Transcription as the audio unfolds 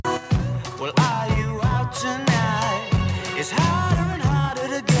Well, are you out tonight? It's harder and harder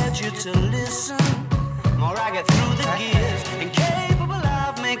to get you to listen. More I get through the gears, incapable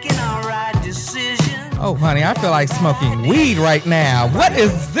of making a right decision. Oh, honey, I feel like smoking weed right now. What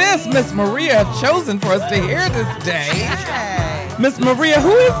is this Miss Maria chosen for us to hear this day? Miss Maria,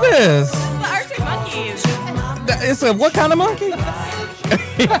 who is this? The Arctic Monkeys. It's a what kind of monkey? What's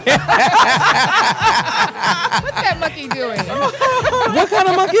that monkey doing? What kind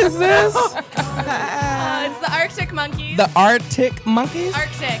of monkey is this? It's the Arctic Monkeys. The Arctic Monkeys?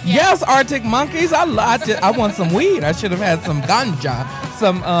 Arctic, yeah. Yes, Arctic Monkeys. I want some weed. I should have had some ganja.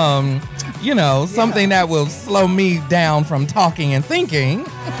 Some, something that will slow me down from talking and thinking.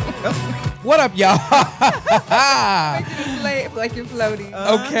 What up, y'all? Like you're floating.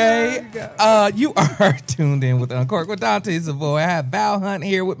 Okay. You are tuned in with Uncorked with Dante Savoy. I have Val Hunt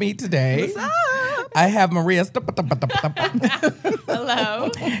here with me today. What's up? I have Maria. Hello.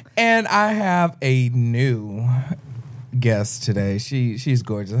 And I have a new guest today. She's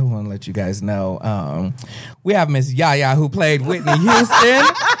gorgeous. I want to let you guys know. We have Miss Yaya, who played Whitney Houston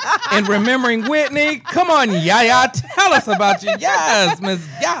in Remembering Whitney. Come on, Yaya, tell us about you. Yes, Miss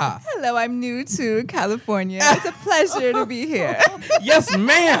Yaya. Hello, I'm new to California. It's a pleasure to be here. Yes,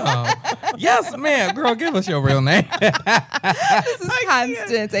 ma'am. Yes, ma'am. Girl, give us your real name. This is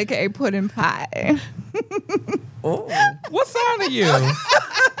Constance, a.k.a. Puddin' Pie. Oh. What sign are you?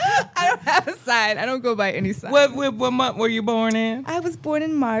 I don't have a sign. I don't go by any sign. What month were you born in? I was born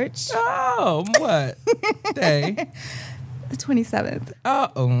in March. Oh, what day? The 27th.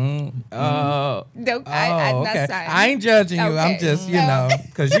 No, I'm okay. not sorry. I ain't judging you. I'm Okay. just,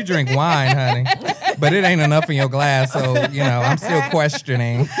 because you drink wine, honey. But it ain't enough in your glass, so, I'm still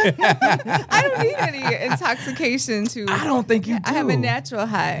questioning. I don't need any intoxication to. I don't think you do. I have a natural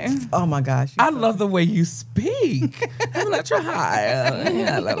high. Oh my gosh. I love the way you speak. I'm not try high.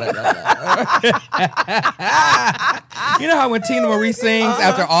 You know how when Tina Marie sings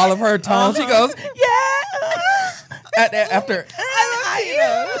after all of her tones, she goes, yeah. After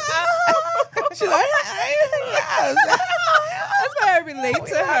she's like, yes. That's why I relate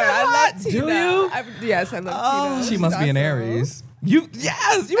to her. I love Tina. Do you? Yes, I love Tina. She must be an Aries. You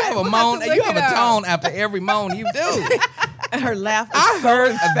have a moan. You have a tone after every moan you do. And her laugh is I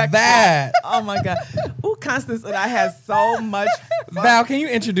heard that. Oh my God. Ooh, Constance and I had so much fun. Val, can you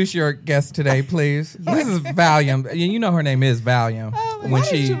introduce your guest today, please? This is Valium. You know her name is Valium. Why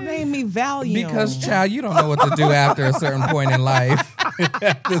did you name me Valium? Because, child, you don't know what to do after a certain point in life.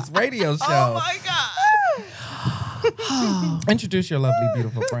 This radio show. Oh my God. Introduce your lovely,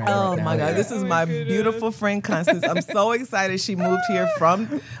 beautiful friend. Oh right now. my God. This is my beautiful friend Constance. I'm so excited she moved here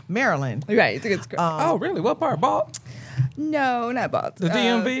from Maryland. Right. It's great. Oh, really? What part? Balt? No, not Baltimore. The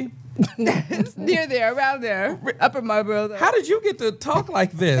DMV? It's near there, around there. Upper Marlboro. Though. How did you get to talk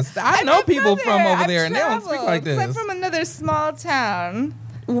like this? I know people from over there and they don't speak like this. I'm from another small town.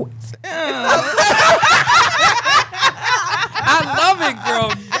 I love it,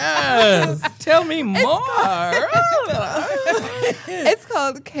 girl. Yes. Tell me more. It's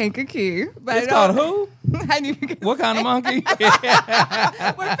called Kankakee. But It's called who? I knew you could What kind of monkey?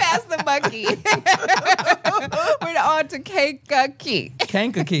 We're past the monkey. We're on to Kankakee.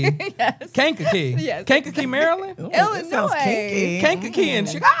 Kankakee. Yes. Kankakee. Yes. Kankakee, Maryland? Illinois. sounds kinky. Kankakee in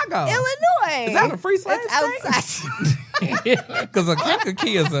Chicago. Illinois. Is that a free slave It's outside. Because a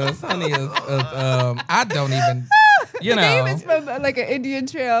Kankakee is I don't even, The name is from like an Indian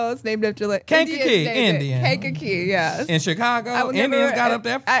trail. It's named after like Kankakee, Indians named it. Indian. Kankakee, yes. In Chicago, I would Indians never- got up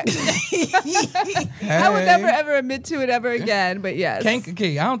there. I would never ever admit to it ever again, but yes.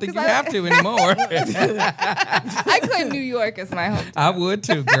 Kankakee. I don't think you 'Cause I- have to anymore. I claim New York as my home. I would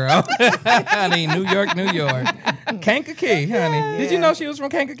too, girl. Honey, New York, New York. Kankakee, honey. Did you know she was from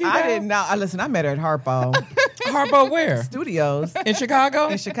Kankakee? I Val? didn't know. Listen, I met her at Harpo Harpo where? Studios. In Chicago?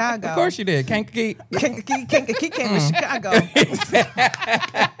 In Chicago. Of course you did. Kankakee. Kankakee came to Chicago.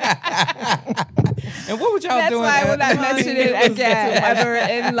 And what was y'all That's doing? why I would not mention it again ever in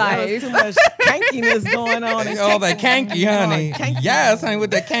There was life. too much kankiness going on. Oh, that kanky, honey. Kanky. Yes, honey,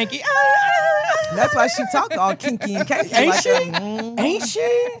 with that kanky. That's why she talked all kinky and kanky. Ain't like she? that. Ain't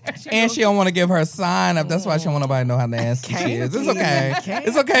she? And she don't want to give her a sign up. That's why she don't want nobody to know how nasty she is. It's okay.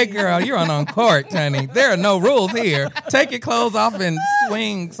 It's okay, girl. You're on Uncorked, honey. There are no rules here. Take your clothes off and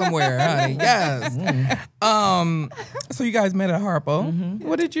swing somewhere, honey. Yes. So you guys met at Harpo.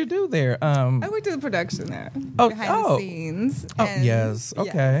 What did you do there? I worked in the production there. Oh, behind oh. the scenes. Oh, and- yes.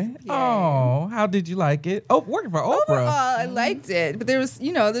 Okay. Yes, yay. Oh, how did you like it? Oh, working for Oprah. Overall, I liked it, but there's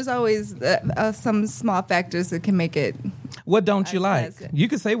always some small factors that can make it. What don't you like? Unpleasant. You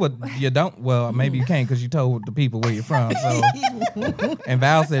can say what you don't. Well, maybe you can't because you told the people where you're from. So, and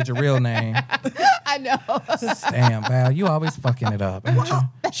Val said your real name. I know. Damn, Val, you always fucking it up, ain't you?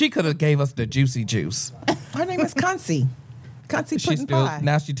 She could have gave us the juicy juice. Her name is Concy. Concy She Pudding still Pie.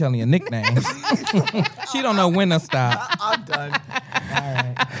 now she telling you nicknames. She don't know when to stop. I'm done.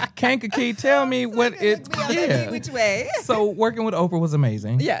 Kankakee, tell me what it. Yeah. Which way? So working with Oprah was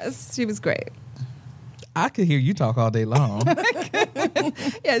amazing. Yes, she was great. I could hear you talk all day long.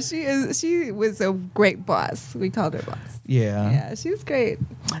 Yeah, she was a great boss. We called her boss. Yeah. Yeah, she was great.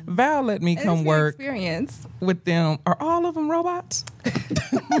 Val let me And come it's a good work experience. with them. Are all of them robots?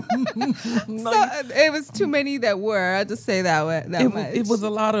 So it was too many that were. I'll just say that much. It was a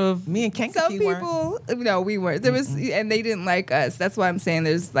lot of. Me and Kankakee Some were. people, no, we weren't. There was, and they didn't like us. That's why I'm saying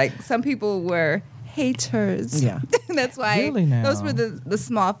there's like some people were haters. Yeah. That's why Really now? those were the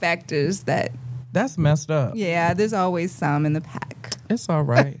small factors that. That's messed up. Yeah, there's always some in the pack. It's all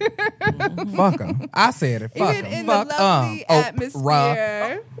right. Fuck them. I said it. Fuck Even them. in Fuck the lovely Oprah.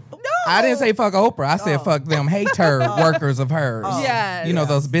 atmosphere. No, I didn't say fuck Oprah. I said fuck them hater workers of hers. Yes. You know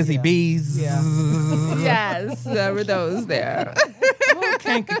those busy Yeah. bees. Yeah. Yes, there were those there. Oh,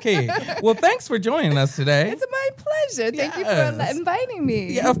 Kankakee. Well, thanks for joining us today. It's my pleasure. Thank you for Yes. inviting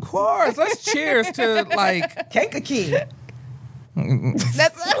me. Yeah, of course. Let's cheers to like. Kankakee.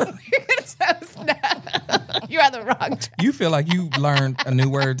 That's what you're gonna tell us now. You're on the wrong track. You feel like you learned a new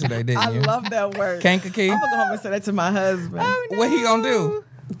word today, didn't I you? love that word. Kankakee. I'm gonna go home and say that to my husband. Oh, no. What he gonna do?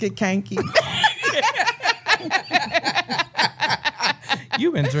 Get kanky.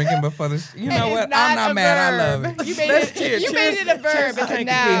 You've been drinking before this. You know It's what? I'm not a mad. I verb. love it. You made Let's it. cheers. You Cheers. made it a verb. Cheers to It's a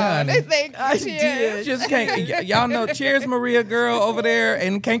Kankakee, noun. honey. Thank you. Cheers. Just can't. Y'all know. Cheers, Maria girl over there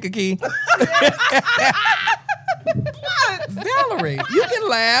in Kankakee. Valerie, you can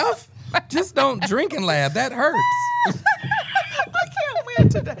laugh. Just don't drink and laugh. That hurts. I can't win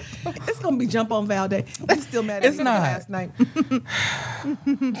today. It's gonna be jump on Val Day. He's still mad at It's me not. last night.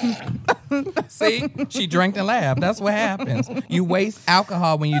 See, she drank and laughed. That's what happens. You waste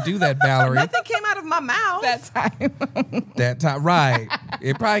alcohol when you do that, Valerie. Nothing came out of my mouth. That time. That time, right?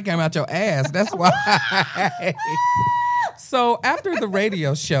 It probably came out your ass. That's why. So after the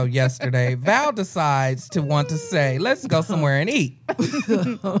radio show yesterday, Val decides to want to say, "Let's go somewhere and eat."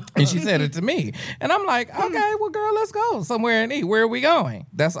 And she said it to me, and I'm like, "Okay, well, girl, let's go somewhere and eat. Where are we going?"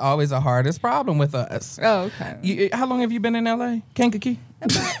 That's always the hardest problem with us. Oh, okay. How long have you been in LA, Kankakee? A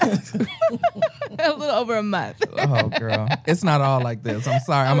little over a month. Oh, girl, it's not all like this. I'm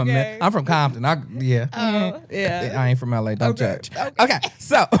sorry. Okay. I'm from Compton. Yeah. Oh, yeah. I ain't from LA. Don't Okay. judge. Okay.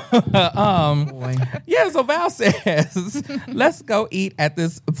 So, yeah. So Val says, "Let's go eat at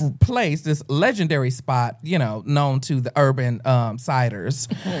this place, this legendary spot, known to the urban ciders,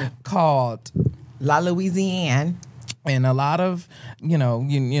 called." La Louisiane. And a lot of, a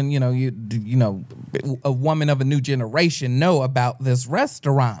woman of a new generation know about this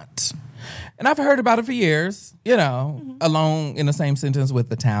restaurant. And I've heard about it for years, along in the same sentence with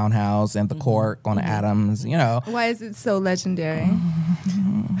the Townhouse and the Cork on Adams, Why is it so legendary?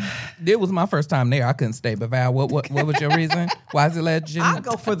 It was my first time there. I couldn't stay. But Val, what was your reason? Why is it legend? I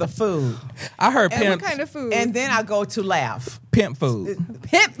go for the food. I heard And pimp, What kind of food? And then I go to laugh. pimp food.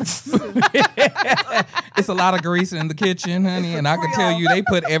 Pimp. It's a lot of grease in the kitchen, honey, and I can tell you they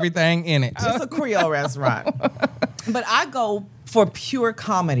put everything in it. It's a Creole restaurant. But I go for pure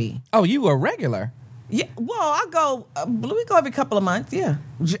comedy. Oh, you a regular? Yeah, well, I go. We go every couple of months. Yeah,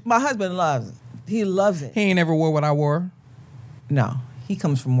 my husband loves it. He loves it. He ain't never wore what I wore. No, he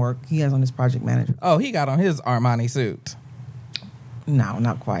comes from work. He has on his project manager. Oh, he got on his Armani suit. No,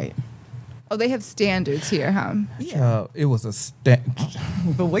 not quite. Oh, they have standards here, huh? Yeah, It was a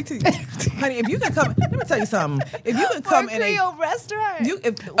but wait till, honey, if you can come. Let me tell you something. If you can For come a in Creole restaurant.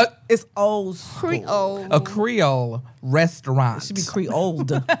 it's old school. Creole. a Creole restaurant. It should be Creole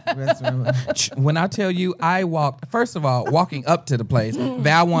restaurant. When I tell you, I walked. First of all, walking up to the place,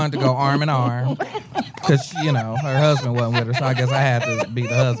 Val wanted to go arm in arm because her husband wasn't with her, so I guess I had to be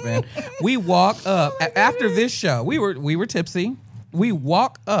the husband. We walk up after this show. We were tipsy. We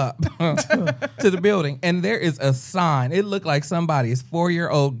walk up to the building, and there is a sign. It looked like somebody's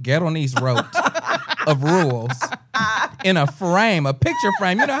 4-year-old ghetto niece wrote of rules. in a frame, a picture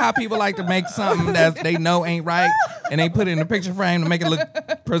frame. You know how people like to make something that they know ain't right and they put it in a picture frame to make it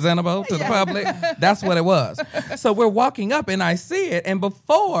look presentable to the public? That's what it was. So we're walking up and I see it. And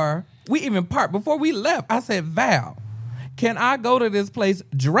before we even parked, before we left, I said, Val, can I go to this place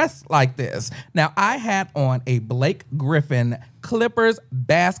dressed like this? Now, I had on a Blake Griffin Clippers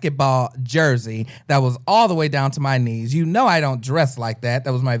basketball jersey that was all the way down to my knees. You know I don't dress like that.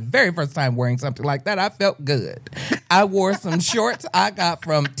 That was my very first time wearing something like that. I felt good. I wore some shorts I got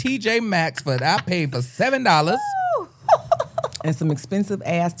from TJ Maxx I paid for $7. And some expensive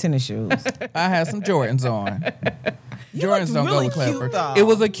ass tennis shoes. I had some Jordans on. Jordans don't really go with Clippers. though. It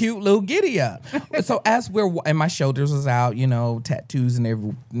was a cute little giddy up. So as and my shoulders was out, tattoos and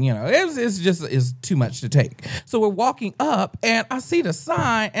every, it's too much to take. So we're walking up and I see the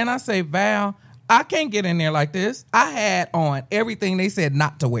sign and I say, Val, I can't get in there like this. I had on everything they said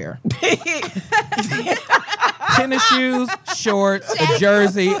not to wear. Tennis shoes, shorts, a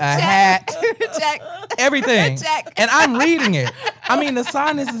jersey, a hat. Check. Everything. Check. And I'm reading it. I mean, the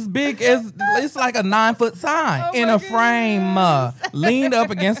sign is as big as, it's like a 9-foot sign in a frame, leaned up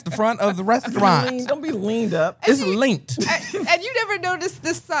against the front of the restaurant. Don't be leaned up. It's linked. And you never noticed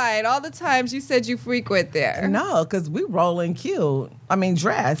this sign all the times you said you frequent there. No, because we rolling cute.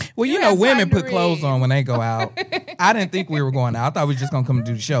 Dress. Well, You had women time to put clothes read. on when they go out. I didn't think we were going out. I thought we were just going to come and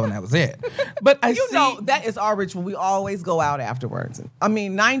do the show and that was it. But I see. That is our ritual. We always go out afterwards.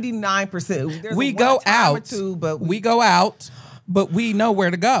 99%. There's We one go time out. or two, but we go out, but we know where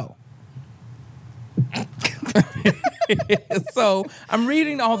to go. So I'm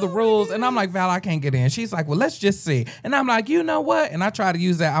reading all the rules and I'm like, Val, I can't get in. She's like, well, let's just see. And I'm like, you know what? And I try to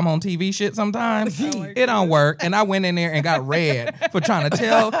use that I'm on TV shit sometimes. It don't work. And I went in there and got red for trying to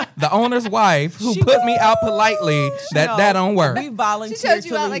tell the owner's wife who put me out politely that don't work. We volunteered. She told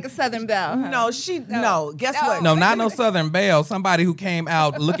you to out leave. like a Southern Belle. Huh? No. Guess what? No, not no Southern Belle. Somebody who came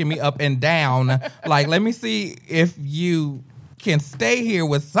out looking me up and down. Like, let me see if you can stay here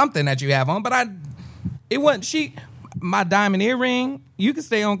with something that you have on. But it wasn't my diamond earring. You can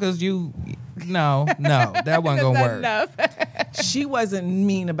stay on because no, that wasn't gonna work. Enough. She wasn't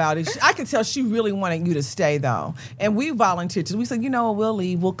mean about it. I could tell she really wanted you to stay though, and we volunteered. We said, we'll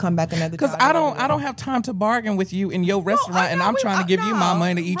leave. We'll come back another time. Because I don't have time to bargain with you in your restaurant, and I'm trying to give you my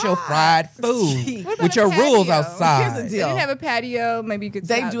money to eat your fried food What about with your a rules patio? outside. Here's the They deal. didn't have a patio. Maybe you could.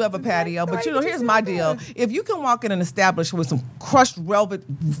 They sit do have a out. patio, but Why you here's just my do deal. that? If you can walk in an establishment with some crushed velvet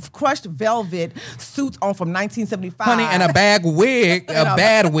suits on from 1975, Honey, and a bad wig, honey,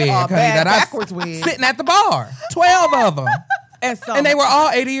 bad that I backwards wig. sitting at the bar. 12 of them. and they were all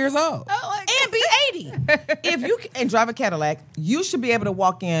 80 years old. and be 80. If you and drive a Cadillac, you should be able to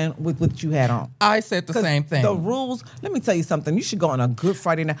walk in with what you had on. I said the same thing. The rules. Let me tell you something. You should go on a good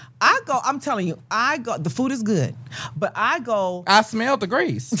Friday night. I'm telling you, the food is good, but I smelled the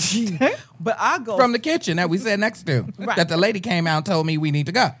grease but I go from the kitchen that we sat next to. Right. That the lady came out and told me we need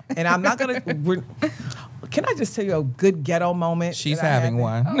to go. and I'm not gonna. Can I just tell you a good ghetto moment? She's that I having had?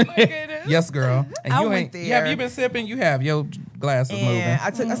 one. Oh my goodness. Yes, girl. And I you went ain't. there. Have you been sipping? You have. Your glass is moving. And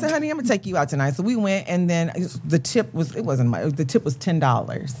I said, honey, I'm gonna take you out tonight. So we went, and then the tip was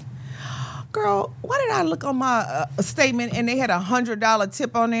 $10. Girl, why did I look on my statement and they had $100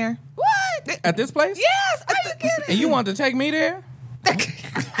 tip on there? What? At this place? Yes. Are you kidding? And you wanted to take me there?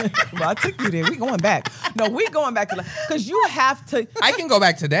 Well, I took you there. We going back. No, we going back to because you have to. I can go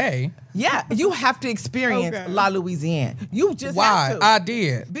back today. Yeah, you have to experience La Louisiane. You just Why? have to. I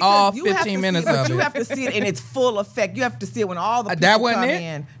did. Because All you have to 15 see minutes but of you it. have to see it in its full effect. You have to see it when all the people That wasn't come it?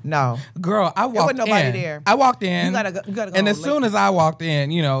 in. No. Girl, I walked wasn't nobody in. there. I walked in. You gotta go and as late. soon as I walked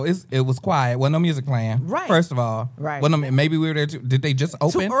in, it was quiet. Wasn't no music playing. Right. First of all. Right. Wasn't no, maybe we were there too. Did they just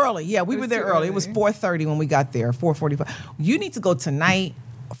open? Too early. Yeah, we were there early. It was 4:30 when we got there. 4:45. You need to go tonight,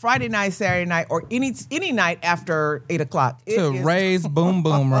 Friday night, Saturday night, or any night after 8:00. To Ray's Boom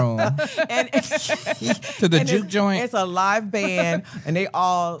Boom Room. and To the and juke joint. It's a live band, and they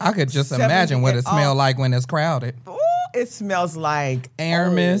all. I could just 70 imagine what it and smelled all- like when it's crowded. Ooh, it smells like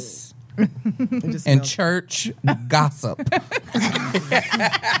Aramis It just and smells- church gossip.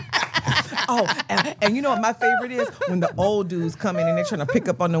 and you know what my favorite is? When the old dudes come in and they're trying to pick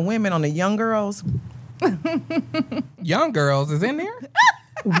up on the women, on the young girls. Young girls is in there?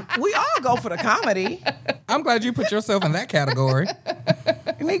 We all go for the comedy. I'm glad you put yourself in that category.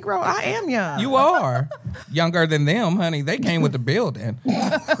 Negro, I am young. You are. Younger than them, honey. They came with the building.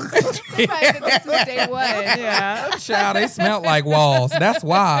 This was day one. Yeah. Child, they smelled like walls. That's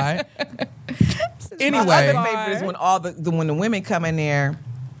why. My Anyway, other favorite is when when the women come in there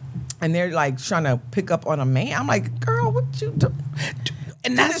and they're like trying to pick up on a man. I'm like, girl, what you do?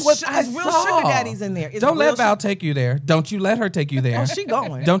 And that's what I real saw. sugar daddies in there. It's Don't real let Val take you there. Don't you let her take you there. Oh, she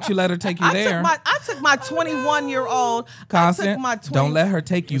going. Don't you let her take you there. I took my 21-year-old. Constant. Don't let her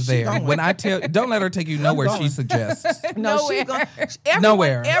take you She there. going. When I tell, don't let her take you nowhere she suggests. No, she going.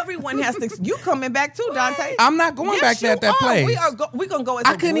 Nowhere. Everyone has to. You coming back too, Dante? I'm not going Yes, back to you that are. place. We're gonna go as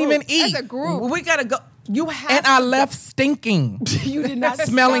I a couldn't group. even eat. As a group. We gotta go. You have. And I left stinking, You did not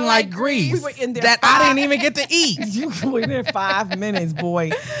smelling smell like grease We were in there that I didn't even get to eat. You were in there 5 minutes,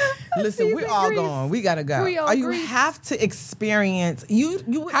 boy. Listen, we're Season all grease. going. We gotta go. We all You grease. have to experience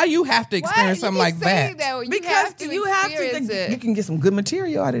you. How you have to experience something like that? Because you have experience to. it. You can get some good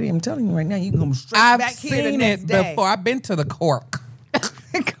material out of it. I'm telling you right now. You can come straight I've back here the seen next it day. before. I've been to the Cork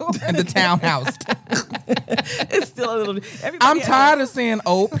and the townhouse. It's still a little. Everybody I'm has tired of seeing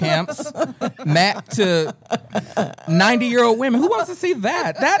old pimps map to 90-year-old women. Who wants to see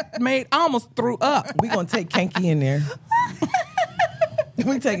that? That made I almost threw up. We gonna take Kanky in there.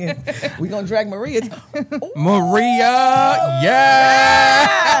 We gonna drag Maria. Maria,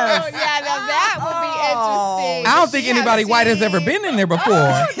 yeah. Oh, yeah, now that would be interesting. I don't think anybody white has ever been in there before.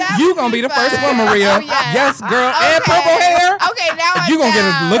 that You would gonna be the first fun. one, Maria. Oh, yes. Yes, girl. And Okay. purple hair. Okay, now I'm You gonna get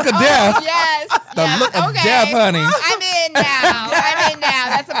a down. look of death. Yes. The yes. look of Okay. death, honey. I'm in now.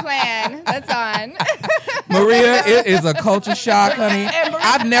 That's a plan. That's on. Maria, it is a culture shock, honey.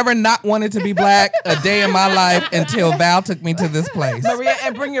 I've never not wanted to be black a day in my life until Val took me to this place. Maria,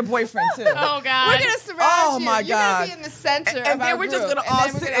 and bring your boyfriend too. Oh God. We're gonna surround Oh, you. my You're gonna be God. in the center of And our then we're just group. gonna all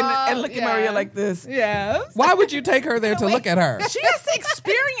then we're sit gonna all- and look at Maria like this. Yeah. Why would you take her there to look at her? She has to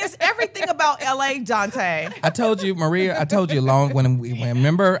experience everything about LA, Dante. I told you, Maria. I told you long when we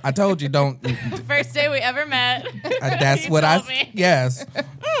remember. I told you don't. First day we ever met. That's You what I. told me. Yes.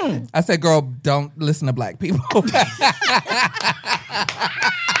 I said, girl, don't listen to black people.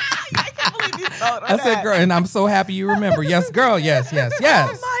 I said, girl, and I'm so happy you remember. Yes, girl. Yes, yes, yes.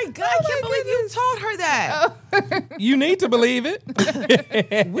 Oh my God, I can't believe you told her that. You need to believe it.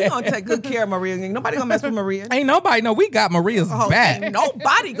 We're gonna take good care of Maria. Nobody gonna mess with Maria. Ain't nobody know we got Maria's Oh, back. ain't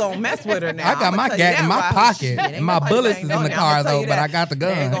nobody gonna mess with her now. I got I'ma my tell you gat that in my right. pocket, Shit, and ain't my nobody bullets ain't is in the know. car I'ma tell though. you But that. I got the They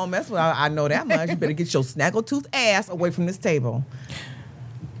ain't gun. gonna mess with her. I know that much. You better get your snaggletooth ass away from this table.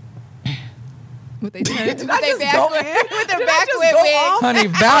 With they turn, with Did I they just back go with, in? with their Did I back just with go me. off? Honey,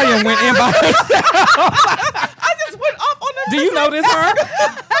 Valiant went in by herself. I just went off on the. Do you notice her?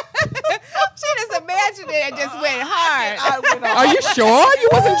 She just imagined it and just went hard. I went off. Are you sure you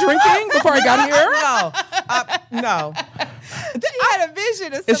wasn't drinking before I got here? No. She had a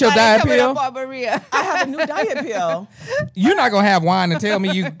vision of It's your somebody diet coming pill? up on Maria. I have a new diet pill. You're not gonna have wine and tell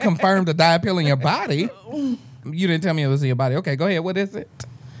me you confirmed the diet pill in your body. You didn't tell me it was in your body. Okay, go ahead. What is it?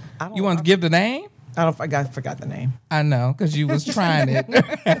 You want to give the name? I forgot the name. I know, because you was trying it.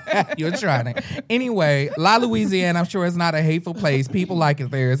 You were trying it. Anyway, La Louisiane, I'm sure it's not a hateful place. People like it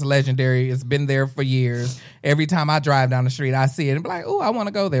there. It's legendary. It's been there for years. Every time I drive down the street, I see it and be like, oh, I want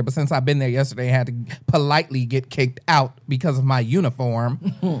to go there. But since I've been there yesterday, I had to politely get kicked out because of my uniform.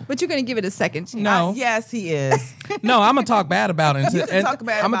 But you're going to give it a second chance. No. Yes, he is. No, I'm going to talk bad about it. You can talk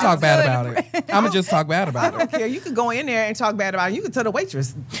bad I'm going to about talk it. bad about it. I'm going to just talk bad I about it. don't care. You could go in there and talk bad about it. You could tell the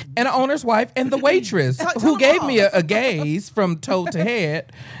waitress. And the owner's wife and the waitress Tell who them gave all. me a gaze from toe to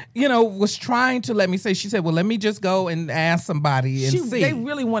head, was trying to let me say, she said, well, let me just go and ask somebody and see. They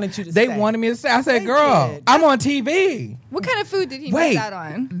really wanted you to They stay. wanted me to say. I said, They girl, did. I'm on TV. What kind of food did he Wait, miss out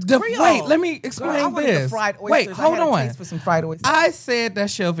on? Creole. wait, let me Girl, I explain wanted the this. fried oysters. Wait, hold I had a on. taste for some fried oysters. I said that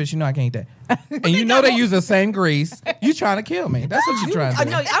shellfish, I can't eat that. And you know they use the same grease. You trying to kill me. That's what you trying to do.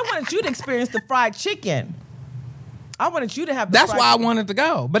 No, I wanted you to experience the fried chicken. I wanted you to have the That's fried why I chicken. wanted to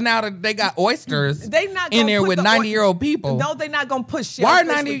go. But now that they got oysters They not in gonna there put with the 90-year-old people. No, they're not gonna put Why are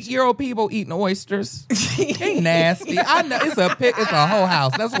shellfish 90-year-old people eating oysters? They nasty. I know it's a whole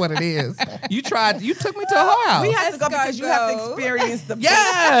house. That's what it is. You took me to a whole house. We have to go because you have to Escargot. experience the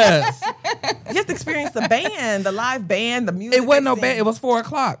Yes. You have to experience the band, the live band, the music. It wasn't no they bad. sing. It was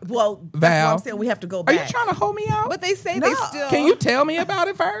 4:00. Well, that's Val. what I'm saying. We have to go Are back. you trying to hold me out? But they say No. they still. Can you tell me about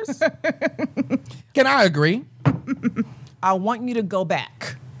it first? Can I agree? I want you to go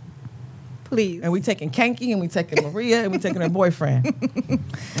back. please? And we taking Kanky and we taking Maria and we taking her boyfriend.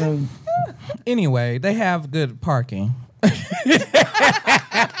 And Anyway, they have good parking.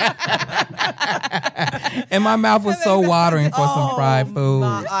 And my mouth was so watering for some fried food.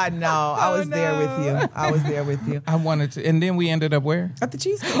 no, I know. I was there with you. I was there with you. I wanted to, and then we ended up where? At the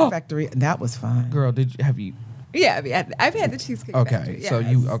Cheesecake Factory. That was fun. Girl, have you? Yeah, I mean, I've had the cheesecake. Okay, Factory, so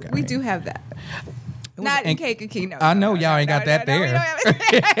yes. you- okay. We do have that. Not in and- Kankakee, no. I know no, y'all no, ain't got no, that no, there. we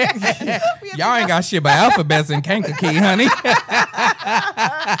don't have it. Y'all ain't got shit by alphabets in Kankakee, honey.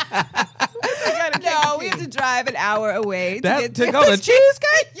 No, we have to drive an hour hour away That to to go to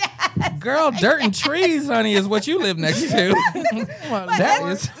cheesecake? Yes. Girl, dirt and trees, honey, is what you live next to. Well, That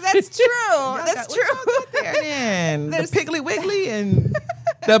is That's true. That's What true. y'all got there then? The There's- Piggly Wiggly and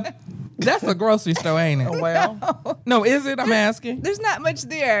that's a grocery store, ain't it? well, No, is it? I'm asking. There's not much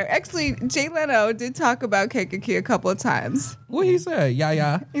there. Actually, Jay Leno did talk about Kankakee a couple of times. What he say?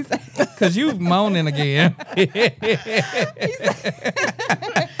 Yeah. He's like, Because you moaning again.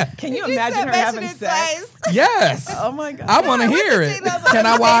 can you "You imagine said her mention having it sex? twice." Yes. Oh my god! I want to No, hear what's it. the name of Can I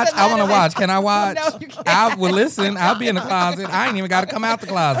David watch? I want to Letterman? watch. Can I watch? No, you can't. I will listen. I'll be in the closet. I ain't even got to come out the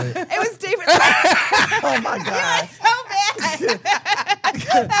closet. It was David. Letterman. Oh my god! So bad.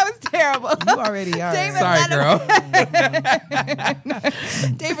 That was terrible. You already are. David Sorry, girl.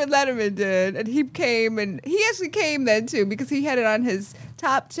 David Letterman did, and he came, and he actually came then too because he had it on his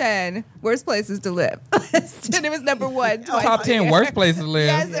top 10 worst places to live list, and it was number 1. twice Top a 10 year. worst places to live.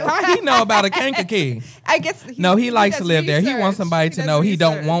 Yes, it How was. he know about a Kankakee? I guess No, he likes to does live there. He wants research. somebody to does know he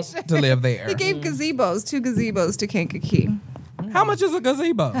don't research. want to live there. He gave gazebos, 2 gazebos to Kankakee. How much is a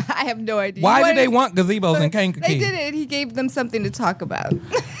gazebo? I have no idea. Why He do they wanted- want gazebos in Kankakee? They did it. He gave them something to talk about.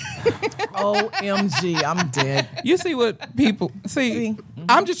 OMG, I'm dead. You see what people see?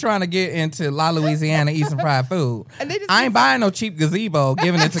 I'm just trying to get into La Louisiana, eat some fried food. And they just- I ain't buying no cheap gazebo,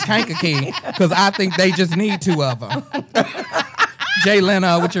 giving it to Kankakee because I think they just need 2 of them. Jay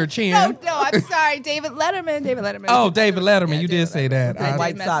Leno with your chin. No, I'm sorry. David Letterman. Oh, David Letterman. Yeah, you David did say that. I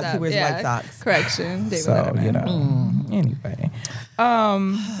White did socks. mess He up. wears Yeah. white socks. Correction. David So, Letterman. you know, anyway.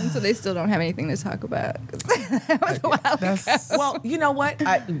 And so they still don't have anything to talk about. 'Cause that was a while ago. That's, Well, you know what?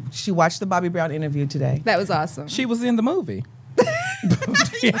 She watched the Bobby Brown interview today. That was awesome. she was in the movie.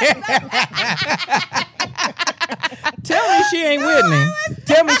 Tell me she ain't Whitney.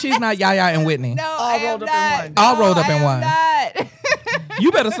 Tell me she's not Yaya and Whitney. No, All I am rolled up in not. one. All rolled up I in am one. not.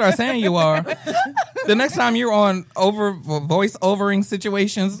 You better start saying you are. The next time you're on voice overing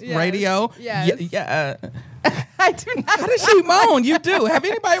situations, Yes. radio, Yes. yeah. I do not. How does she moan? You do. Have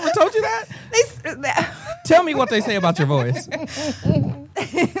anybody ever told you that? Tell me what they say about your voice.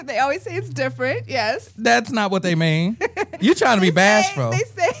 They always say it's different. Yes. That's not what they mean. You trying to be bashful. They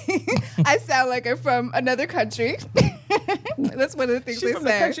say I sound like I'm from another country. That's one of the things She's they from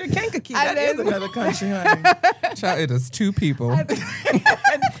say. the country of Kankakee. I That is know. another country, honey. Child, it is 2 people.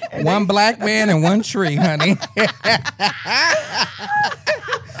 One black man and 1 tree, honey.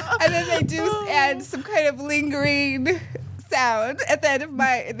 And then they do add some kind of lingering sound at the end of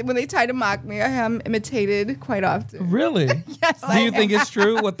when they try to mock me. I am imitated quite often. Really? Yes, Do you think it's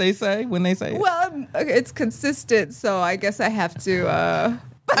true what they say when they say it? Well, it's consistent, so I guess I have to.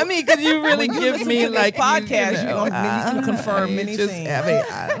 I mean, could you really give me like podcast? You can confirm many just, things. I mean,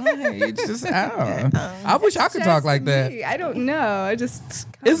 I don't know. I wish I could talk like that. Me. I don't know. I just.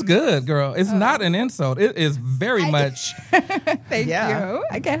 It's good, girl. It's not an insult. It is very much. Thank Yeah. you.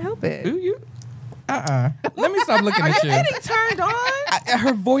 I can't help it. Do you? Let me stop looking at you. Getting turned on.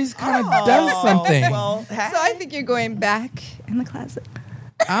 Her voice kind of does something. Well, So I think you're going back in the closet.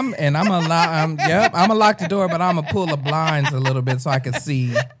 I'm gonna lock the door, but I'm gonna pull the blinds a little bit so I can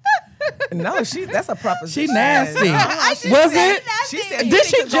see. no, that's a proposition. She nasty. I Was it? She said, Did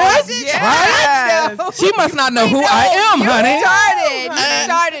she just? Yes. Right? She must not know who I am, honey. You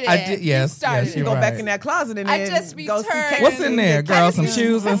started it. I did. Yes. You started Yes. it. You're Go right. back in that closet and I then just go see returned. Kankakee. What's in there, girl? Some Kankakee.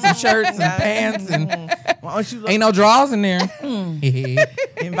 shoes and some shirts and pants and Why don't you look, ain't no drawers in there.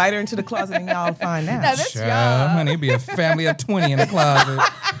 invite her into the closet and y'all find out? No, that's Child, honey, it'd be a family of 20 in the closet.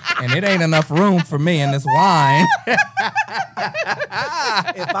 And it ain't enough room for me in this wine.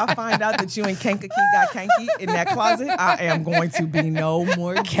 If I find out that you and Kankakee got Kanky in that closet, I am going to be no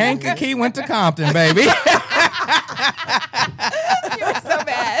more. Kankakee went to Compton, baby. You're so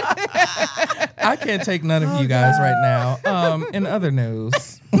bad. I can't take none of you guys right now. In other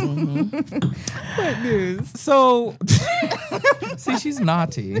news. What news? So, see, she's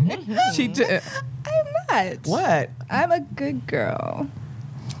naughty. She did. I'm not. What? I'm a good girl.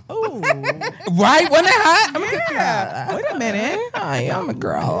 Oh, Right? Wasn't it hot? I'm a good girl. wait a minute. I am a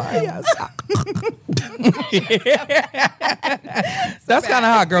girl. Yes. That's kind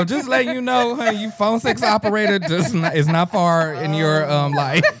of hot, girl. Just letting you know, honey, you phone sex operator is not far in your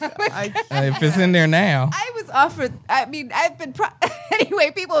life. If it's in there now. I was offered. I mean, I've been.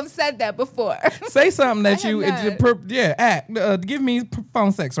 Anyway, people have said that before. Say something that I you, have not. act. Give me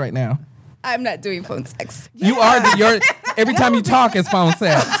phone sex right now. I'm not doing phone sex. You are every time you talk is phone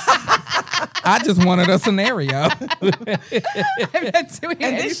sex. I just wanted a scenario. I'm not doing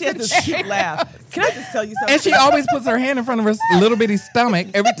And any then she has this scenario. cute laugh. Can I just tell you something? And she always puts her hand in front of her little bitty stomach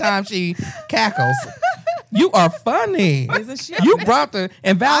every time she cackles. You are funny. Isn't she? You brought the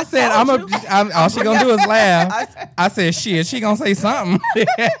and Val I said, told you. all she gonna do is laugh. I said, shit, she gonna say something.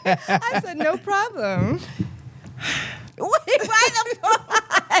 I said, no problem. Wait, why the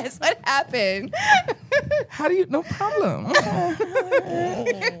pause? What happened? How do you? No problem.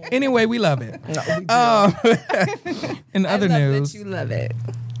 Anyway, we love it. No, we do. In other I love news, that you love it.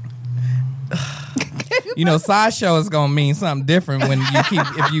 you know, sideshow is gonna mean something different when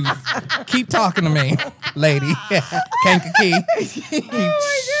you keep talking to me, lady. Kankakee.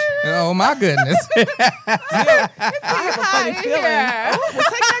 Oh my goodness. I have a funny feeling. here. Oh, well,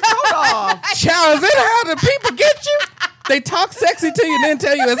 take that coat off. Child, is it how the people get you? They talk sexy to you and then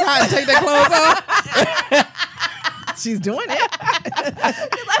tell you it's hot and take their clothes off? She's doing it.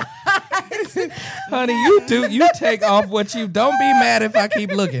 Honey, you take off what you don't be mad if I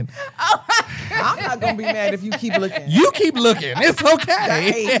keep looking. I'm not gonna be mad if you keep looking. You keep looking. It's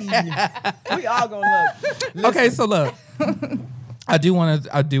okay. Hey, we all gonna look. Okay, so look. I do want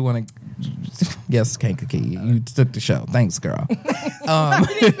to yes, Kankakee, you took the show. Thanks, girl. I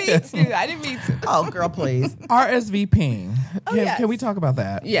didn't mean to. Oh, girl, please. RSVPing. yes. Can we talk about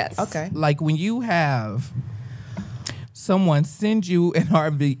that? Yes. Okay. Like when you have someone send you an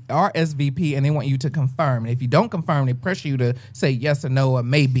RSVP and they want you to confirm. And if you don't confirm, they pressure you to say yes or no or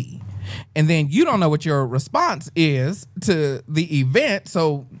maybe. And then you don't know what your response is to the event.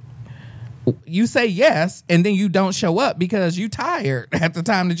 So you say yes, and then you don't show up because you tired at the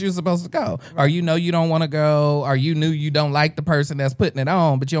time that you're supposed to go. Right. Or you know you don't want to go, or you knew you don't like the person that's putting it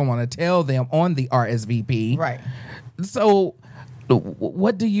on, but you don't want to tell them on the RSVP. Right. So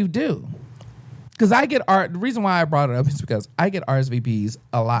what do you do? Because I get the reason why I brought it up is because I get RSVPs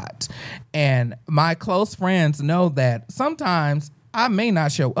a lot. And my close friends know that sometimes I may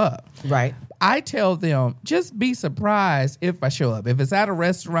not show up. Right. I tell them, just be surprised if I show up. If it's at a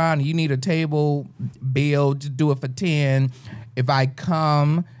restaurant and you need a table bill, just do it for 10. If I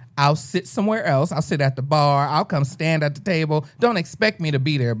come, I'll sit somewhere else. I'll sit at the bar. I'll come stand at the table. Don't expect me to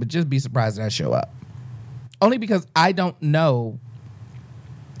be there, but just be surprised that I show up. Only because I don't know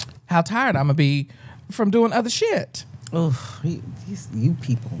how tired I'm going to be from doing other shit. Oh, you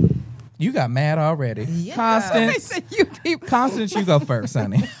people. You got mad already. Yeah. I Constance, said you people. Constance, you go first,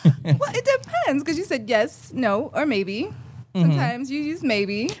 honey. Well, it depends because you said yes, no, or maybe. Sometimes you use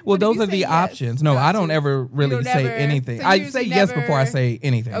maybe. Well, But if those you are say the yes, options. No, I don't options. ever really You don't say ever- anything. so you I usually say yes never- before I say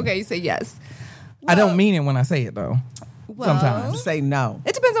anything. Okay, you say yes. I don't Well, mean it when I say it, though. well, sometimes. Say no.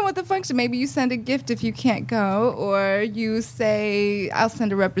 It depends on what the function. Maybe you send a gift if you can't go, or you say, I'll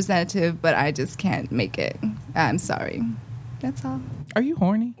send a representative, but I just can't make it. I'm sorry. That's all. Are you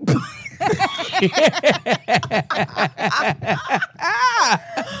horny?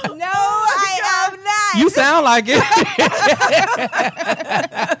 No, I am not. You sound like it.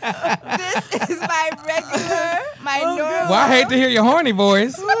 This is my regular, my normal. Well, I hate to hear your horny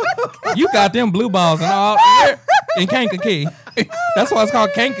voice. You got them blue balls and all in Kankakee. That's why it's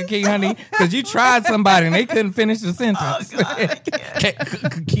called Kankakee, honey, because you tried somebody and they couldn't finish the sentence.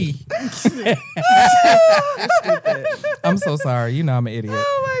 Kankakee. I'm so sorry. You know I'm an idiot.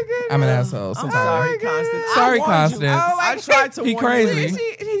 Oh my goodness. I'm an asshole. So I'm sorry. sorry, Constance. Sorry, I warned you. Constance. Oh, I tried to He warn crazy. you.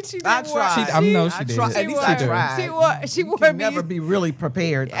 She did I warn- tried. I know she did. At least I tried. She You warned can me. never be really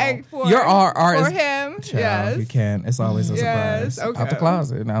prepared. For, Your R for is- him. Child, Yes. you can. It's always a surprise. Yes, okay. Out the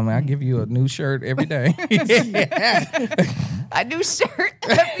closet. I mean, I give you a new shirt every day. A new shirt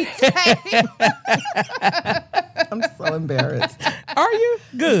every day. I'm so embarrassed. Are you?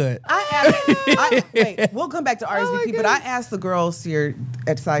 Good. Wait, we'll come back to RSVP, but I asked the girls here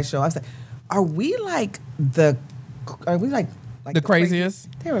at Sideshow, I said, are we like the craziest?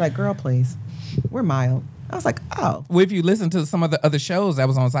 They were like, girl, please. We're mild. I was like, oh. Well, if you listen to some of the other shows that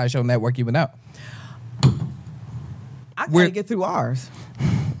was on Sideshow Network, you would know. I We're- gotta get through ours.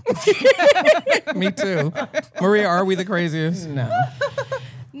 Me too. Maria, are we the craziest? No.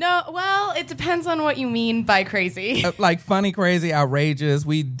 No, well, it depends on what you mean by crazy. Like funny, crazy, outrageous.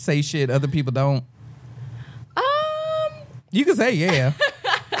 We say shit other people don't. You can say yeah.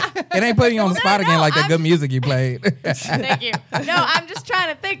 It ain't putting you on the spot again like that good music you played. Thank you. No, I'm just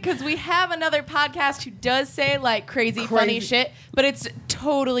trying to think because we have another podcast who does say like crazy, funny shit, but it's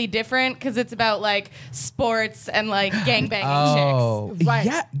totally different because it's about like sports and like gangbanging chicks. Right.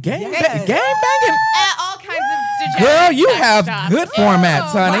 Yeah, gang Yes. banging. All kinds of degenerate Girl, you sex have stuff. good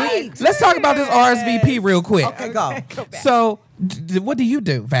formats, honey. right. Let's talk about this RSVP real quick. Okay, go. So, what do you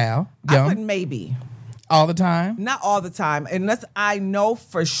do, Val? I Young? put maybe. All the time? Not all the time. Unless I know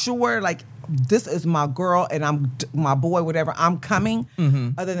for sure, like, this is my girl and I'm my boy, whatever, I'm coming.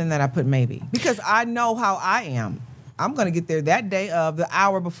 Other than that, I put maybe. Because I know how I am. I'm going to get there that day of the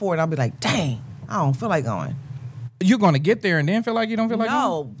hour before and I'll be like, dang, I don't feel like going. You're going to get there and then feel like you don't feel like going?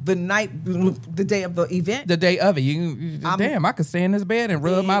 No, the day of the event. The day of it. Damn, I could stay in this bed and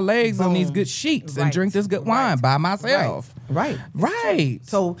rub my legs on these good sheets and Right. drink this good wine by myself. Right. Right.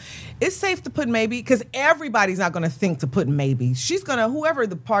 So it's safe to put maybe, because everybody's not going to think to put maybe. She's going to, whoever's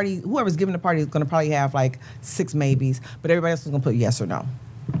giving the party is going to probably have like 6 maybes, but everybody else is going to put yes or no.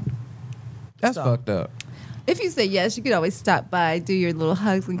 That's So- fucked up. If you say yes, you could always stop by, do your little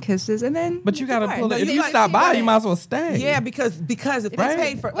hugs and kisses, and then. But you got to depart. pull No, it. If you you gotta stop keep by, it. you might as well stay. Yeah, because if Right. it's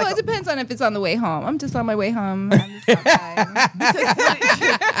paid for. Well, like it depends on if it's on the way home. I'm just on my way home. I'm just stop by.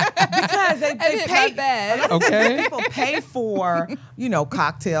 because they hit my pay. bed. Okay. People pay for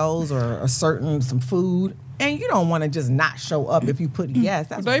cocktails or some food, and you don't want to just not show up if you put yes.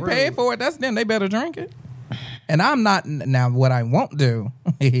 That's They rude. paid for it. That's them. They better drink it. And I'm not. Now, what I won't do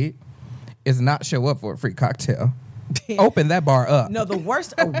is not show up for a free cocktail. Open that bar up. No, the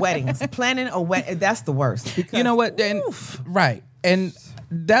worst are weddings. Planning a wedding, that's the worst. Because, You know what? And, right. And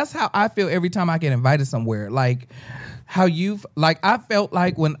that's how I feel every time I get invited somewhere. Like how I felt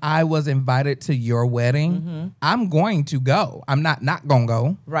like when I was invited to your wedding, I'm going to go. I'm not going to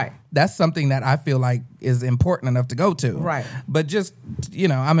go. Right. That's something that I feel like is important enough to go to. Right. But just,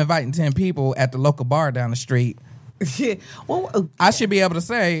 I'm inviting 10 people at the local bar down the street. Yeah. Well, I should be able to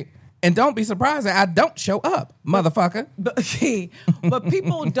say, and don't be surprised that I don't show up, motherfucker. but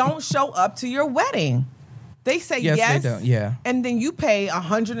people don't show up to your wedding. They say Yes, yes, they don't, yeah. and then you pay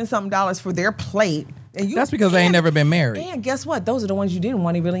 $100 and something for their plate. And you, That's because they ain't never been married. And guess what? Those are the ones you didn't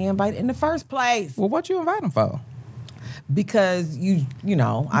want to really invite in the first place. Well, what you invite them for? Because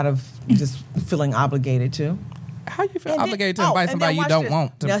out of just feeling obligated to. How you feel And then- obligated to invite and somebody then you watch don't this.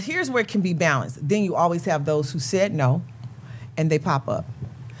 want to? Now, here's where it can be balanced. Then you always have those who said no, and they pop up.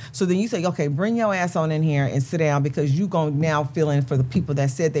 So then you say, okay, bring your ass on in here and sit down because you going to now fill in for the people that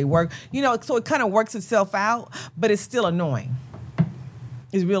said they work. So it kind of works itself out, but it's still annoying.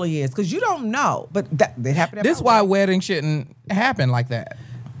 It really is because you don't know. But that happened at This my why wedding. weddings shouldn't happen like that.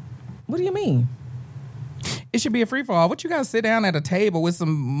 What do you mean? It should be a free for all. What you guys sit down at a table with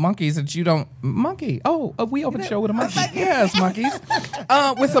some monkeys that you don't monkey? Oh, we opened the show with a monkey. Yes, monkeys.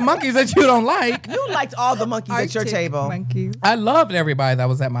 With some monkeys that you don't like. You liked all the monkeys at your Arctic table. monkeys. I loved everybody that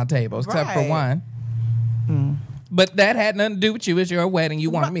was at my table except for Right. one. But that had nothing to do with you. It's your wedding. You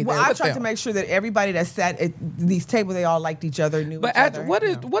wanted me there. Well, I with tried them. to make sure that everybody that sat at these tables, they all liked each other, knew But each other. what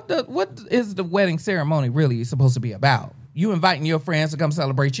is the wedding ceremony really supposed to be about? You inviting your friends to come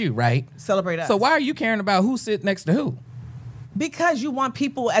celebrate you, right? Celebrate us. So why are you caring about who sit next to who? Because you want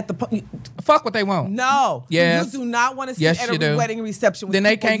people at the Fuck what they want. no. Yes. You do not want to sit Yes, at you a do. wedding reception with Then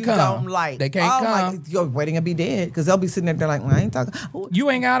they people can't you come. don't like. They can't come. Your wedding will be dead because they'll be sitting there. They're like, well, I ain't talking. You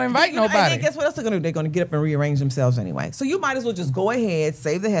ain't got to invite And then nobody. guess what else they're gonna do? They're gonna get up and rearrange themselves anyway. So you might as well just go ahead,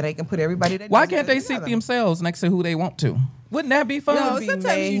 save the headache, and put everybody. That Why knows can't they each seat other. themselves next to who they want to? Wouldn't that be fun? No, It'd be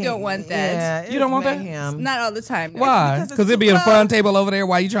sometimes you mayhem. don't want that. Yeah, You don't it's want that? mayhem. Not all the time. Why? because it's Because it'd be too a fun close. table over there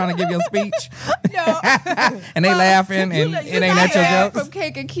while you trying to give your speech, No. and they laughing, and you it ain't at your jokes. From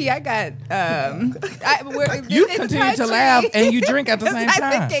Cake and Key, I got. You it's continue to country. laugh and you drink at the same I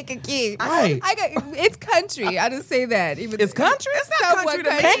time. said Cake and Key. Right. I got. It's country. I didn't say that. Even It's country? It's not somewhat country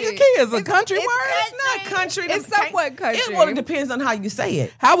to me. Kankakee is a country word? It's not country. It's somewhat country. It well, depends on how you say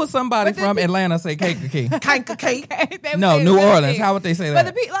it. How would somebody But the from pe- Atlanta say Kankakee? Kankakee. They No, say New the Orleans. thing. How would they say But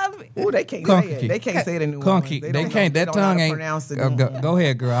that? the people. Ooh, they can't say Kankakee. it. They can't say it in New Kankakee. Orleans. They don't can't. know- That don't know how tongue to ain't. pronounce it. Go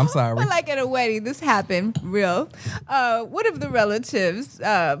ahead, girl. I'm sorry. But like at a wedding, this happened real. One of the relatives,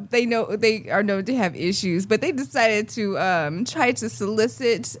 they are known to have issues, but they decided to try to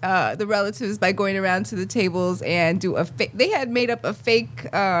solicit the relatives by going around to the tables and do a fake. They had made up a fake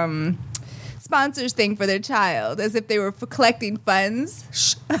sponsors thing for their child, as if they were for collecting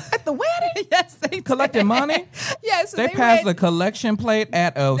funds At the wedding? yes, they Collecting did. money? Yeah, so They they passed read- the collection plate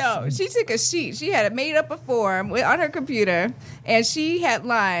at a. No, she took a sheet. She had made up a form on her computer, and she had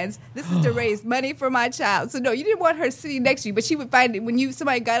lines. This is to raise money for my child. So no, you didn't want her sitting next to you, but she would find it when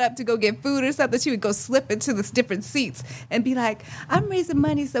somebody got up to go get food or something. She would go slip into the different seats and be like, "I'm raising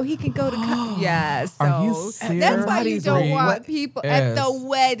money so he can go to." Yeah, so Are you that's why you serious? don't want What? people at the Yes.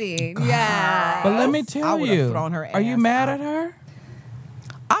 wedding. Yeah, But let me I tell would've you, thrown her are you ass mad out. at her?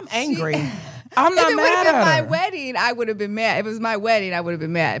 I'm angry. I'm if not it would mad have been at my her. wedding, I would have been mad. If it was my wedding, I would have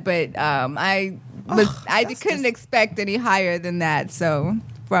been mad. But I couldn't expect any higher than that. So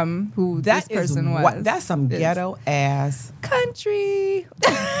from who That this person is was, what. That's some It's ghetto ass. country.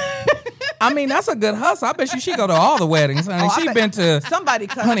 I mean, that's a good hustle. I bet you she go to all the weddings, honey. I she bet- been to. Somebody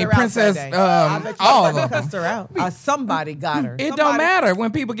cussed Honey, her out Princess, that day. I bet you all somebody of them. cussed her out. Somebody got her. It don't Somebody- matter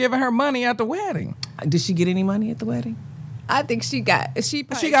when people giving her money at the wedding. Did she get any money at the wedding? I think she got probably She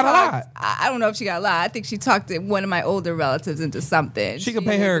got a talked- lot. I don't know if she got a lot. I think she talked to one of my older relatives into something. She could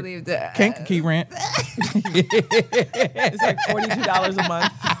pay her believed it. Kankakee rent. It's like $42 a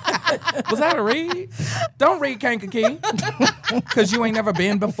month. Was that a read? Don't read Kankakee because you ain't never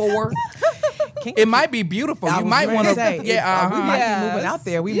been before. It might be beautiful. I You was might ready want to to. say, Yeah, we might Yes. be moving out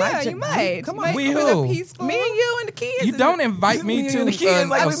there. We Yeah, might. you might. Come You on. might We live in a who? peaceful. Me and you and the kids. You don't invite me Me to and the kids,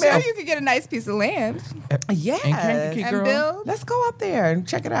 like, we Well, married. you could get a nice piece of land Yes. And Kankakee and girl. build. Let's go up there and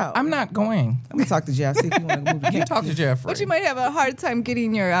check it out. I'm not going. I'm gonna talk to Jeff. See if you want to move to You talk to Jeffrey. But you might have a hard time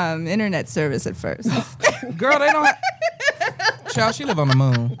getting your internet service at first. Girl, they don't. Child, she live on the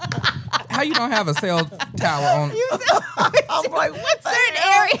moon. How you don't have a cell tower on? I'm like, what's Certain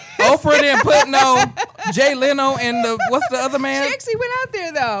area. Oprah didn't put no Jay Leno and the what's the other man? She actually went out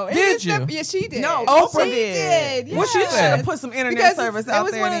there though. And Did it's you? Yeah, she did. No, Oprah she did. did. What she yes. said? Should have put some internet Because service it out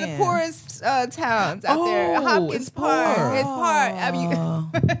was there. one of the then. poorest towns out there. Oh, Hopkins it's Park. poor. It's part. I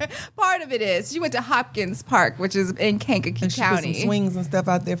mean, part of it is. She went to Hopkins Park, which is in Kankakee And she put County. some swings and stuff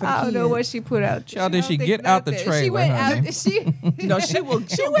out there for the I don't kids. know what she put out. Child, did I don't she think get out the nothing. trailer, She went honey? out. She No, she will.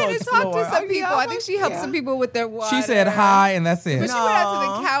 she went and talked to some people. I think she helped yeah. some people with their water. She said hi, and that's it. But she went out to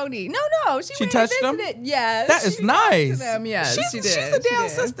No. the county. No. She went touched and them? visited. Yes. That is she talked nice. To them. Yes, She's, she did. she's a She down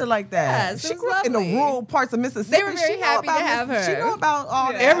did. sister like that. Yes, it she was grew up in the lovely. rural parts of Mississippi. They were very She know happy to about have her. She know about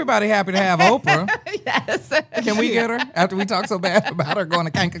all that. Everybody happy to have Oprah. Yes. Can we get her after we talk so bad about her going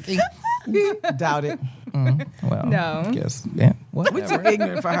to Kankakee? Doubt it. Well, No. Guess yeah. We too Whatever.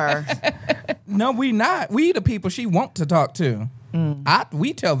 ignorant for her. No, we not. We the people she want to talk to.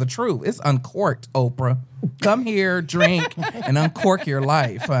 We tell the truth. It's uncorked, Oprah. Come here, drink, and uncork your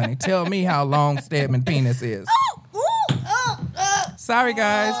life, honey. Tell me how long Stedman penis is. Sorry,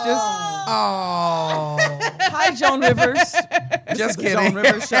 guys. Just Hi, Joan Rivers. just The Joan kidding.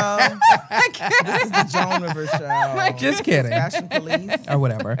 Rivers show. This is the Joan Rivers show. Just kidding. Fashion Police. Or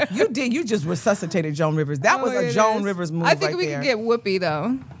whatever. You did. You just resuscitated Joan Rivers. That was Oh, a it Joan is. Rivers move I think right we there. could get Whoopi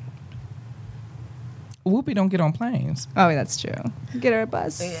though. Whoopi don't get on planes. Oh, that's true. Get her a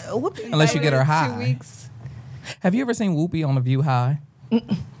bus. Unless you get her high. 2 weeks. Have you ever seen Whoopi on The View High?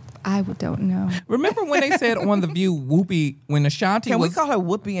 I don't know. Remember when they said on The View, Whoopi, when Ashanti Can we was... call her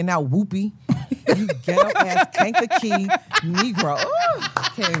Whoopi and not Whoopie? You ghetto ass Kankakee Negro. Ugh,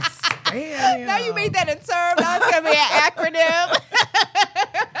 can't stand him. Now you made that a term. Now it's gonna be an acronym.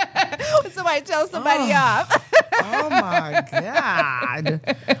 When somebody tells somebody off. Oh my God.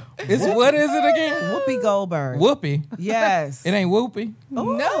 What is it again? Whoopi Goldberg. Whoopi. Yes. It ain't Whoopi.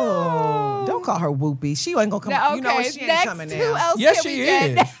 No. Don't call her Whoopi. She ain't gonna come. Now, You know what? okay, She ain't next, coming who now. else Yes, can she we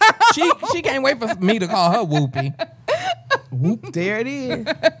is. get? She can't wait for me to call her Whoopi. Whoop. There it is.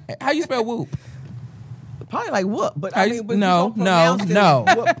 How you spell whoop? Probably like whoop, but How I you- mean, but no, you no, don't pronounce it no.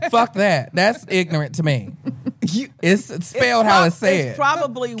 whoop. Fuck that. That's ignorant to me. You- It's spelled how it's said. It's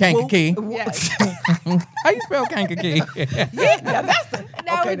probably Kankakee. whoop. Yes. How you spell Kankakee? Yeah, now that's the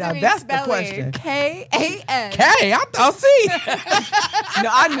Now okay. we're Now doing that's the spelling. question. K-A-N. K. I thought C. No,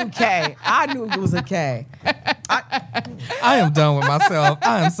 I knew K. I knew it was a K. I am done with myself.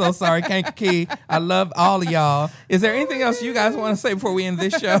 I am so sorry, Kankakee. I love all of y'all. Is there anything else you guys want to say before we end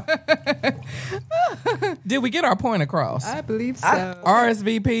this show? Did we get our point across? I believe so.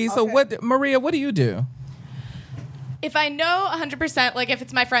 RSVP. So what, Maria? What do you do? If I know 100%, like if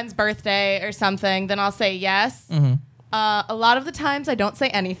it's my friend's birthday or something, then I'll say yes. Mm-hmm. A lot of the times I don't say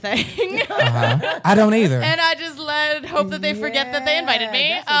anything. I don't either. And I just hope that they forget that they invited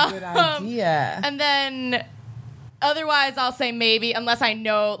me. That's a good idea. And then otherwise I'll say maybe unless I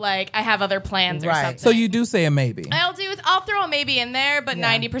know like I have other plans or Right. something. So you do say a maybe. I'll throw a maybe in there, but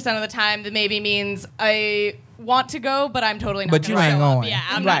Yeah. 90% of the time the maybe means I want to go, but I'm totally not But you gonna ain't show up. going. Yeah,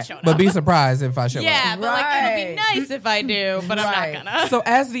 I'm Right. not showing But up. be surprised if I show Yeah, up. but like it would Right. be nice if I do, but Right. I'm not gonna. So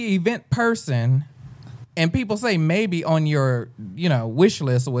as the event person, and people say maybe on your, wish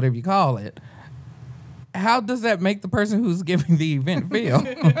list or whatever you call it, how does that make the person who's giving the event feel?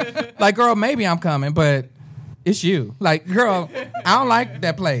 Like, girl, maybe I'm coming, but it's you. Like, girl, I don't like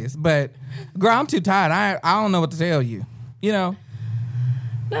that place, but girl, I'm too tired. I don't know what to tell you. No,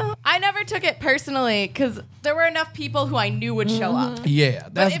 I never took it personally because there were enough people who I knew would show up. Yeah,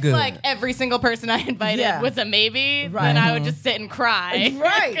 But that's if good. like every single person I invited Yeah. was a maybe, Right. then I would just sit and cry.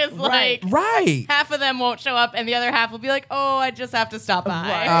 Right, Because right. like Right. half of them won't show up and the other half will be like, oh, I just have to stop by.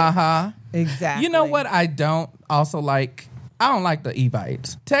 Right. Uh-huh. Exactly. You know what I don't also like? I don't like the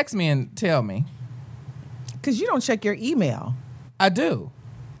evites. Text me and tell me. Because you don't check your email. I do.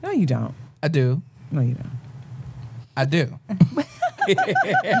 No, you don't. I do. No, you don't. I do.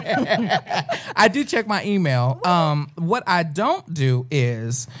 I do check my email. What I don't do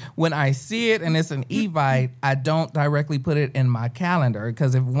is when I see it and it's an Evite, I don't directly put it in my calendar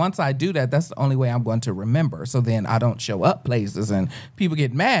because if once I do that, that's the only way I'm going to remember. So then I don't show up places and people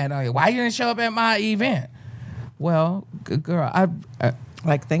get mad. Like, why you didn't show up at my event? Well, girl, I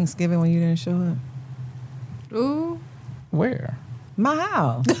Like Thanksgiving when you didn't show up. Ooh. where? My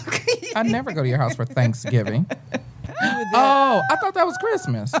house. I never go to your house for Thanksgiving. Oh, I thought that was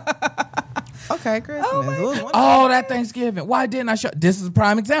Christmas. Okay, Christmas. It was one- Oh, that Thanksgiving. Why didn't I show? This is a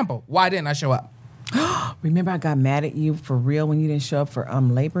prime example. Why didn't I show up? Remember I got mad at you for real when you didn't show up for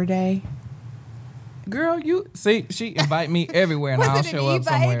Labor Day? Girl, you see, she invite me everywhere and Was I'll it show an up Evite?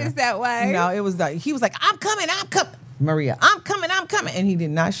 somewhere. Is that why? No, it was like he was like, I'm coming. Maria, I'm coming, and he did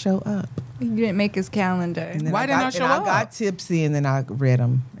not show up. He didn't make his calendar. And then Why didn't I show and up? I got tipsy, and then I read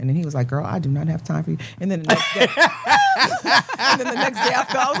him, and then he was like, "Girl, I do not have time for you." And then the next day, I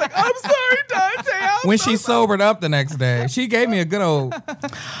felt, I was like, "I'm sorry, Dante." When she sobered up the next day, she gave me a good old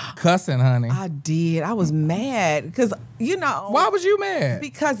cussing, honey. I did. I was mad because Why was you mad?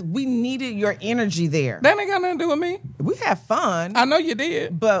 Because we needed your energy there. That ain't got nothing to do with me. We had fun, I know you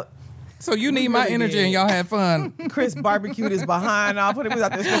did. but So you need my really energy did. and y'all had fun. Chris barbecued his behind off when he was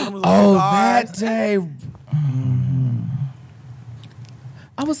out there smoking those Oh, cigars. that day.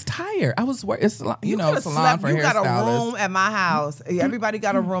 I was tired. I was it's salon could've for slept. You got a hairstylists. room at my house. Everybody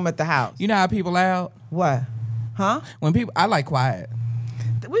got a room at the house. You know how people loud? What? Huh? When people, I like quiet.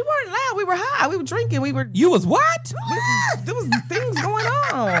 We weren't loud. We were high. We were drinking. We were. You was what? There was things going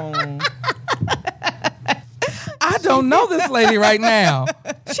on. I don't know this lady right now.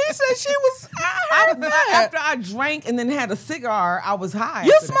 She said she was. I heard that. After I drank and then had a cigar, I was high.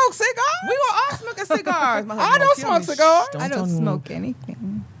 You after that. smoke cigars? We were all smoking cigars. My I husband don't kill smoke me. cigars. Shh, I tell don't him. smoke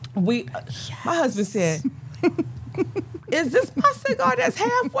anything. My husband said, "Is this my cigar that's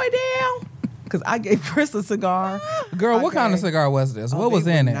halfway down?" Because I gave Chris a cigar. Girl, what kind of Okay. cigar was this? Oh, What was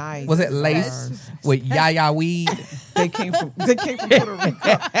they were in it? nice Was it lace cigars. with yaya weed? They came from Puerto Rico.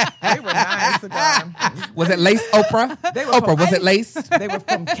 They were nice cigars. Was it lace Oprah? They were Oprah, from- was it laced? They were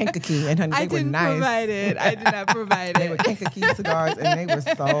from Kankakee, and honey, I they were didn't nice. provide it. I did not provide They were it. Kankakee cigars, and they were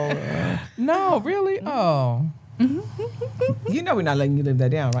so. No, really? Oh. You know we're not letting you live that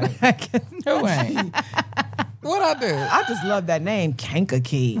down, right? Who ain't? What I do? I just love that name,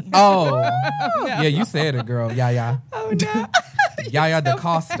 Kankakee. Oh. Yeah, you said it, girl. Yaya. Oh no! Yaya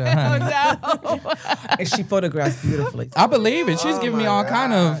DaCosta, honey. Oh no! And she photographs beautifully. I believe it. She's giving me all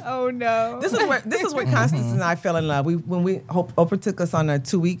kind of. Oh no! This is where Constance and I fell in love. Oprah took us on a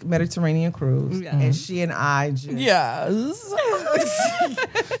 2-week Mediterranean cruise, Yeah. and she and I just Yes.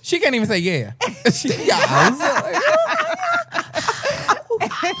 She can't even say yeah. She, yes.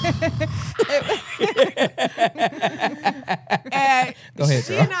 and Go ahead,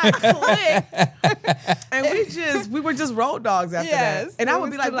 she girl. and I clicked, and we were just road dogs after Yes, that. And I it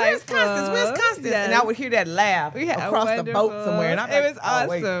would be was like, "Where's delightful. Constance? Where's Constance?" And I Yes. would hear that laugh We had across the boat wonderful- somewhere, and I'm it like, was "Oh,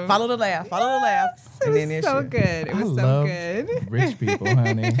 wait, awesome. follow the laugh, follow the laugh." It And was then there so she- good. It I was so love good. rich people,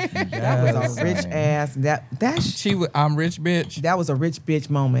 honey. That was a rich ass. I'm rich bitch. That was a rich bitch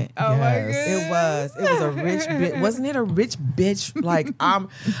moment. Oh my Yes. god! It was. It was a rich bitch. Wasn't it a rich bitch?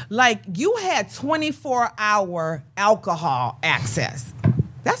 Like you had 24-hour alcohol access.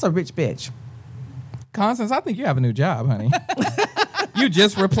 That's a rich bitch. Constance, I think you have a new job, honey. You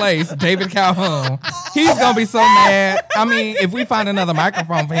just replaced David Calhoun. He's gonna be so mad. I mean, if we find another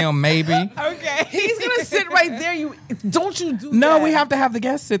microphone for him, maybe. Okay. He's gonna sit right there. Don't you do No, that. we have to have the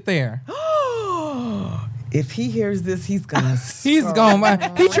guest sit there. If he hears this, he's gonna. He's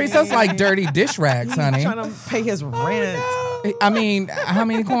gonna. He treats us like dirty dish rags, honey. Trying to pay his rent. I mean, how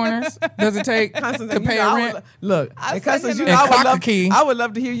many corners does it take Constance, to you pay know, a I rent? would- Look, I'll and send Constance, him you a- know, And I would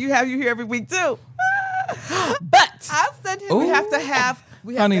love to have you here every week too. But I'll send him. we have to have.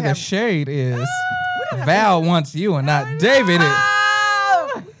 We have Honey, to the have, shade is Val wants you and not David.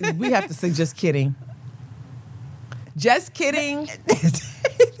 we have to say just kidding. Just kidding.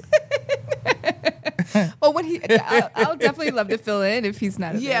 Well, when I'll definitely love to fill in if he's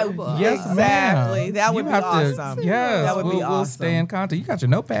not Yeah, available. Yes, exactly. ma'am. That would You be have awesome. To, yes, that would be we'll awesome. stay in contact. You got your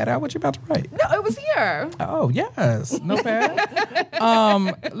notepad out. What you about to write? No, it was here. Oh, yes.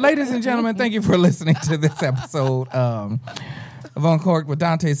 Notepad. Ladies and gentlemen, thank you for listening to this episode of Uncorked with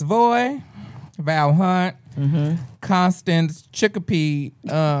Dante Savoy, Val Hunt, Constance Chicopee.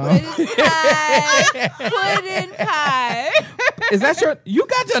 Pudding pie. Is that you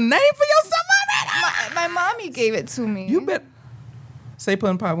got your name for yourself already? My mommy gave it to me. You bet. Say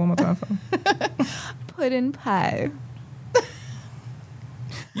pudding pie one more time for me. Pudding pie.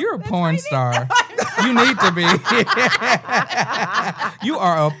 You're a porn star. You need to be. You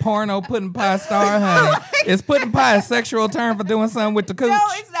are a porno pudding pie star, honey. Is pudding pie a sexual term for doing something with the cooch? No,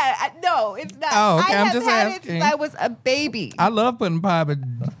 it's not. No, it's not. Oh, okay, I I'm have just had it asking. since I was a baby. I love pudding pie, but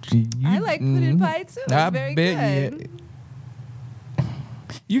I like pudding pie too. It's I very bet good.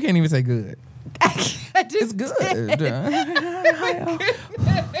 you can't even say good. I just It's good.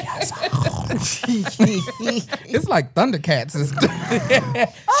 It's like Thundercats.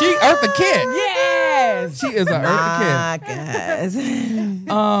 She Eartha Kitt. Yes. She is an Eartha Kitt. Guys.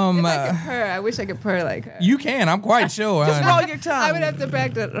 I could purr. I wish I could purr like her. You can. I'm quite sure. Just honey. roll your tongue. I would have to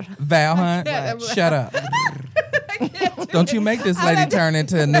practice. Val Hunt, shut up. Don't you make this lady turn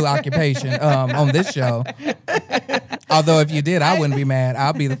into a new occupation on this show. Although if you did, I wouldn't be mad.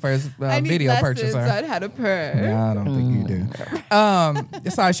 I'll be the first I need video lessons purchaser. on how to purr. No, I don't think you do.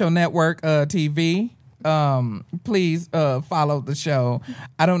 The Sideshow Network TV. Please follow the show.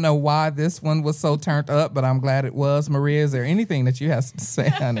 I don't know why this one was so turned up, but I'm glad it was. Maria, is there anything that you have to say,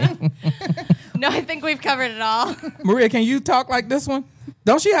 honey? No, I think we've covered it all. Maria, can you talk like this one?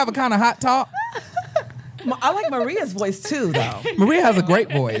 Don't she have a kind of hot talk? I like Maria's voice too, though. Maria has a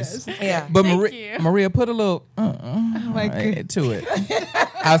great voice. Yeah. But Thank you. Maria, put a little to it.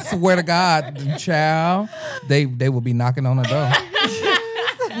 I swear to God, child, they will be knocking on the door.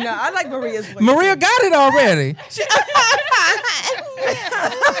 No, I like Maria's voice. Maria got it already.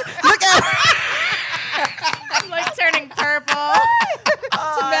 Look at her. I'm like turning purple.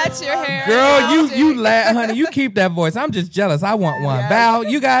 To match your hair. Girl, you laugh, honey. You keep that voice. I'm just jealous. I want one. Val,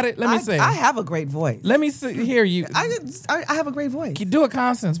 you got it. Let me see. I have a great voice. Let me hear you. I have a great voice. Do a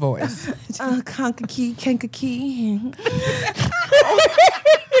Constance voice. Kankakee, kankakee.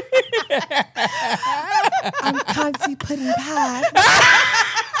 I'm Concy Pudding Pie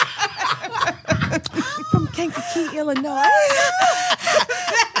from Kankakee, Illinois.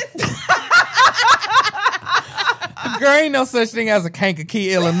 Girl, ain't no such thing as a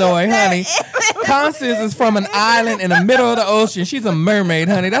Kankakee, Illinois, honey. Constance is from an island in the middle of the ocean. She's a mermaid,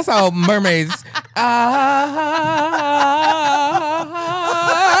 honey. That's how mermaids.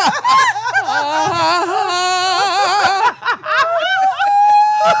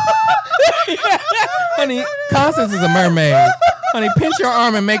 Honey, Constance is a mermaid. Honey, pinch your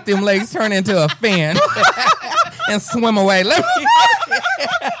arm and make them legs turn into a fin and swim away. Let me.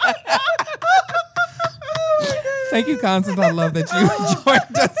 Thank you, Constance. I love that you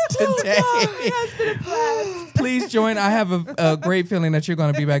joined us today. Please join. I have a great feeling that you're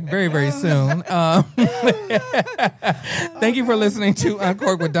going to be back very, very soon. Thank you for listening to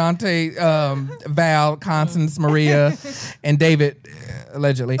Uncorked with Dante, Val, Constance, Maria, and David,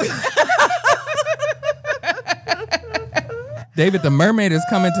 allegedly. David, the mermaid is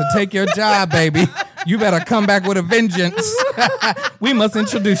coming to take your job, baby. You better come back with a vengeance. We must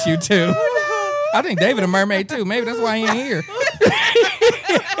introduce you to. I think David a mermaid too. Maybe that's why he ain't here.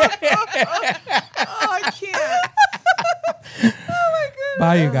 I can't.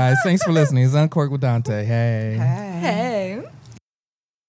 Bye, you guys. Thanks for listening. It's Uncorked with Dante. Hey. Hey.